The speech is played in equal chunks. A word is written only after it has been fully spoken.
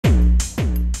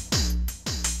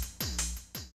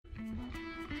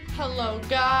Hello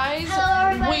guys. Hello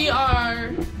everybody. We are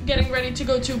getting ready to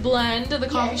go to Blend, the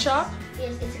coffee shop.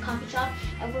 Yes, it's a coffee shop,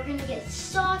 and we're gonna get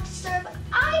soft serve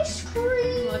ice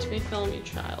cream. Let me film you,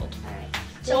 child. Alright.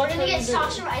 So we're gonna get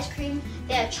soft serve ice cream.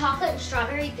 They have chocolate and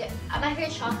strawberry. My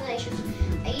favorite chocolate.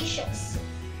 Aeesha's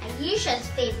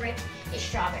favorite is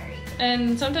strawberry.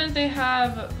 And sometimes they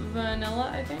have vanilla,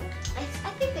 I think. I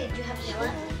think they do have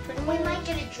vanilla. And we might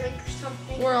get a drink or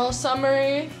something. We're all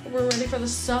summery. We're ready for the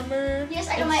summer. Yes,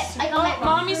 I got my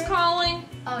Mommy's calling.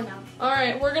 Oh no.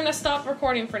 Alright, we're gonna stop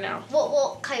recording for now.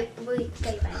 Well, okay, we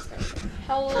got you guys there.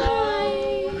 Hello.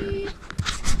 Hi.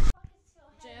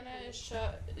 Jannah is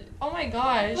shut. Oh my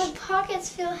gosh. My pockets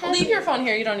feel heavy. Leave your phone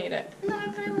here. You don't need it. No,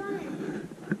 but I want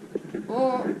it.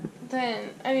 Well, then,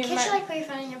 I mean, Can't you like put your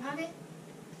phone in your pocket?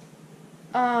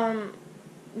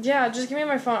 Yeah, just give me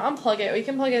my phone. Unplug it. We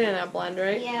can plug it in at Blend,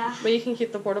 right? Yeah. But you can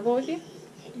keep the portable with you?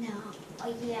 No.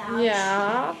 Oh, yeah.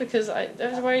 Yeah, because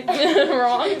that's why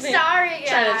wrong. Sorry, guys.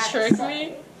 Trying to trick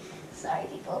me. Sorry,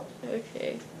 people.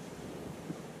 Okay.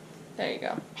 There you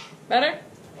go. Better?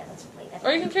 Yeah, that's way better.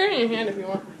 Or you can carry it in your hand if you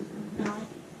want. No.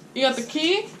 You got the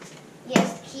key?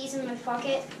 Yes, the key's in my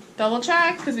pocket. Double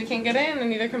check, because we can't get in, and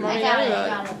neither can Mommy. I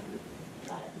got it.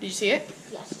 Did you see it?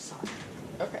 Yes, I saw it.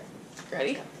 Okay.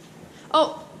 Ready?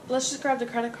 Oh, let's just grab the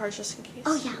credit card just in case.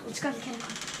 Oh, yeah. Let's grab the credit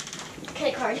card.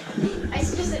 Credit card. I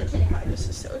just said credit card. This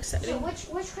is so exciting. So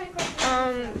which credit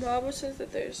card? Baba says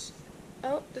that there's...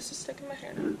 Oh, this is stuck in my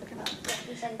hair now. Okay.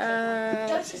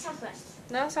 Don't say Southwest.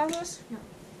 No, Southwest? No.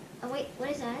 Oh, wait. What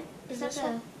is that? Is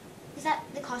that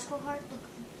the Costco card? Look.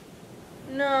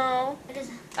 No. It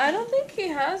isn't. I don't think he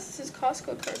has his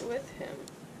Costco card with him.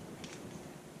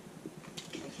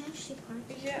 I can't see the card.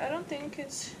 Yeah, I don't think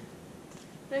it's...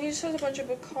 No, he just has a bunch of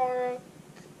Bacara...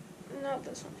 Not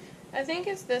this one. I think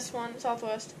it's this one,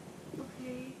 Southwest.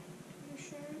 Okay. You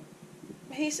sure?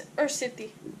 Or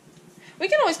City. We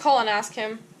can always call and ask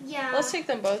him. Yeah. Let's take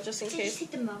them both just in Just case.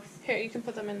 take them both. Here, you can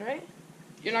put them in, right?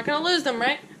 You're not gonna lose them,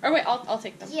 right? Or wait, I'll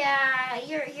take them. Yeah,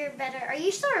 you're better. Are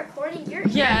you still recording?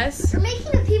 Yes. You're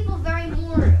making the people very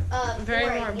more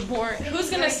boring. Who's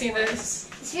gonna see this?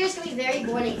 This video's gonna be very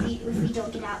boring if we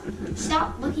don't get out.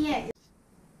 Stop looking at your...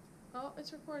 Oh,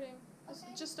 it's recording.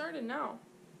 It just started now.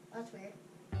 That's weird.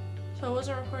 So it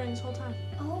wasn't recording this whole time.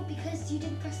 Oh, because you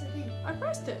didn't press the thing. I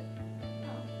pressed it.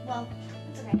 Oh, well,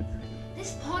 it's okay.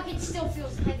 This pocket still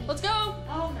feels heavy. Let's go.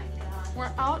 Oh my god.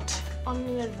 We're out on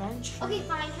an adventure. Okay,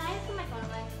 fine. Can I put my phone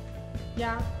away?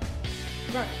 Yeah.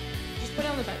 Right. Just put it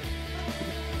on the bed.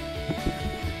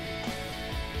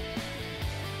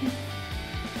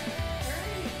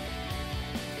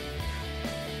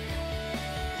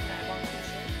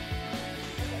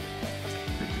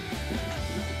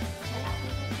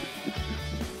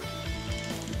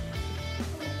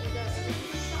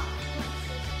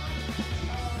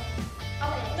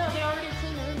 No, they already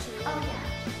cleaned the room for you. Oh,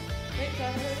 yeah. Wait, do I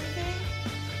have everything?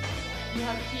 You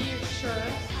have the key, you're sure?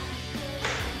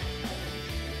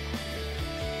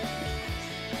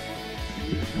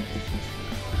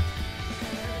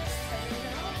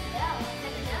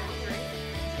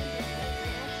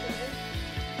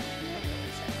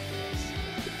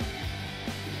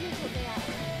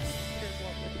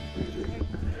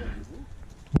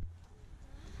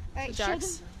 Alright,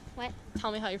 Jax, what?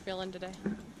 tell me how you're feeling today.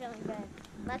 Feeling good.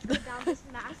 Let's go down this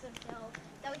massive hill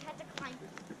that we had to climb.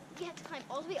 We had to climb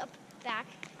all the way up back.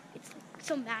 It's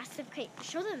so massive. Okay,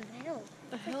 show them the hill.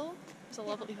 The hill? It's a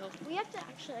lovely hill. We have to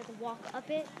actually walk up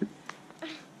it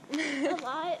a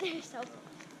lot. So,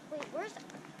 wait, where's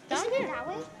Down isn't it here. that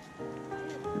way?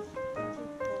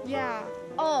 Yeah.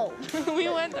 Oh. We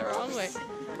went the wrong way.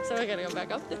 So we gotta go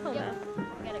back up the hill now.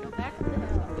 We gotta go back up the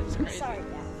hill. It's crazy. Sorry,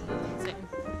 yeah. Insane.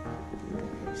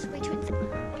 Just way too insane.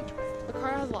 Way too insane.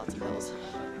 Bacara has lots of hills.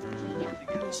 Yeah.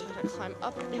 We just had to climb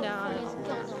up and down. It's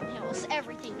built on hills.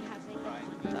 Everything has a hill on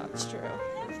it. That's true.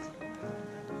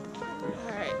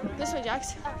 Alright, this way,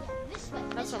 Jax. Oh, yeah, this way.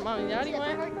 That's This where way. Mom and Daddy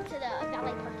went. To the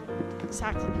valet parking.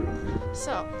 Exactly.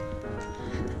 So,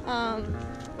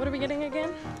 what are we getting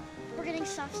again? We're getting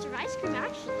soft serve ice cream,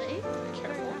 actually.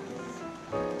 Careful.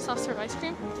 Soft serve ice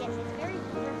cream? Yes, it's very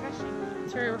refreshing.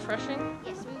 It's very refreshing.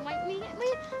 Yes, we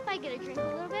might get a drink a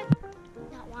little bit.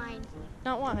 Not wine.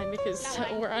 Not wine, because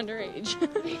Not wine. we're underage.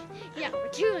 Yeah, we're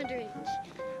too underage.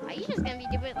 Aeesha's gonna be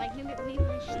doing like maybe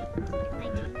when she's like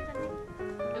 19 or something.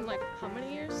 In like how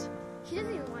many years? She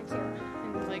doesn't even want to.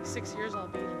 In like 6 years I'll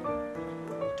be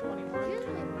 21. She doesn't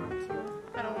even want to.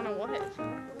 I don't want to what?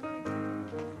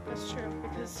 That's true,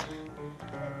 because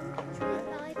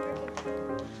Valet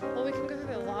parking. well, we can go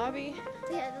through the lobby.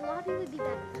 Yeah, the lobby would be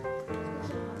better.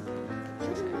 Show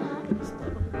them the lobby.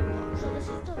 So this is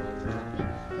the lobby.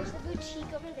 There's the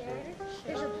boutique over there.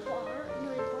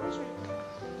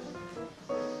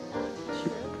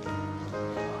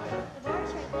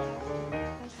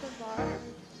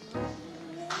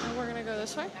 gonna go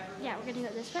this way? Yeah, we're gonna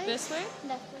go this way. This way?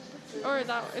 That way. Or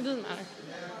that way? It doesn't matter.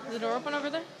 Is the door open over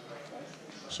there?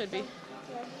 Should be.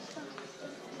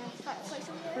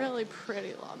 Really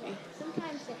pretty lobby.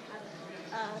 Sometimes they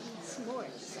have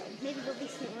s'mores, so maybe there'll be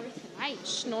s'mores tonight.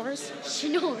 Snores?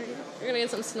 S'mores. You're gonna get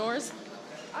some snores?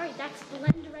 Alright, that's the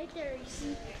blend right there. You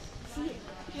see it?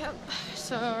 Yep.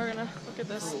 So we're gonna look at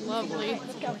this lovely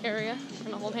area. We're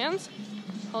gonna hold hands.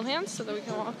 Hold hands so that we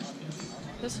can walk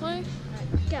this way.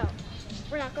 Alright, go.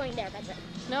 We're not going there, that's it.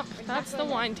 Nope, that's the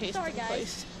wine tasting Sorry, guys.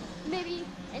 place. Maybe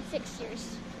in 6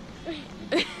 years.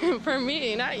 For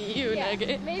me, not you, Yeah,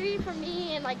 Nugget. maybe for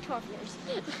me in like 12 years.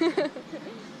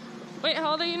 Wait,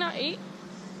 how old are you now? 8?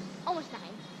 Almost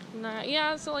 9. 9.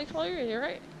 Yeah, so like 12 years, you're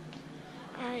right.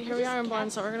 Alright, here we are in Bonn,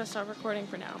 so we're gonna stop recording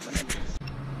for now. But...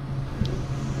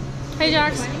 Hey,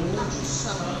 Jax.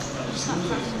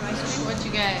 What'd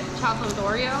you get? Chocolate with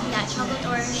Oreo? Yeah, chocolate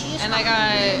Oreo. And I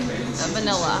got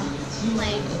vanilla.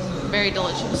 Like, Very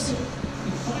delicious.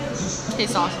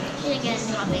 Tastes awesome. you didn't get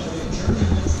any topping.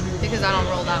 Because I don't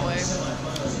roll that way.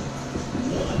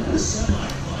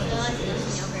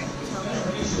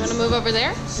 You want to move over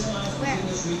there? Where?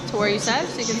 To where you said,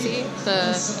 so you can see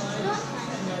the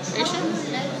station?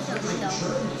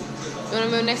 You want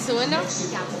to move next to the window?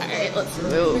 Yeah. Alright, let's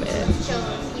move it. Show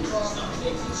people.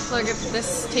 Look at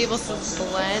this table says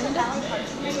blend.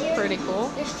 Pretty cool.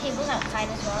 There's tables outside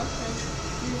as well.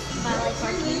 Valley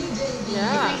parking.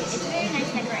 Yeah. It's very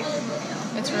nice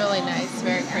decoration. It's really nice.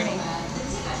 Very pretty.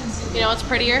 You know what's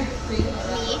prettier? Me?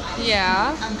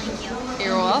 Yeah. Thank you.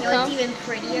 You're You know what's welcome. even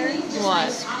prettier?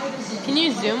 What? Can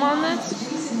you zoom on this?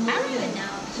 I don't even know.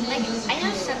 Like, I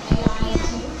know some people can,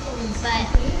 but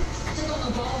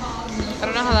I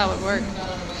don't know how that would work.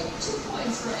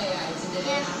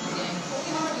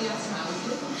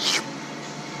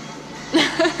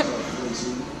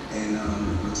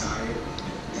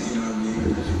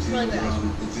 really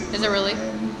good. Is it really?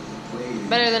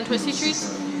 Better than Twisty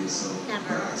Treats?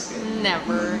 Never.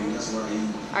 Never.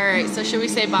 Alright, so should we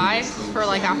say bye for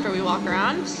like after we walk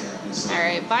around?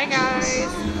 Alright, bye guys.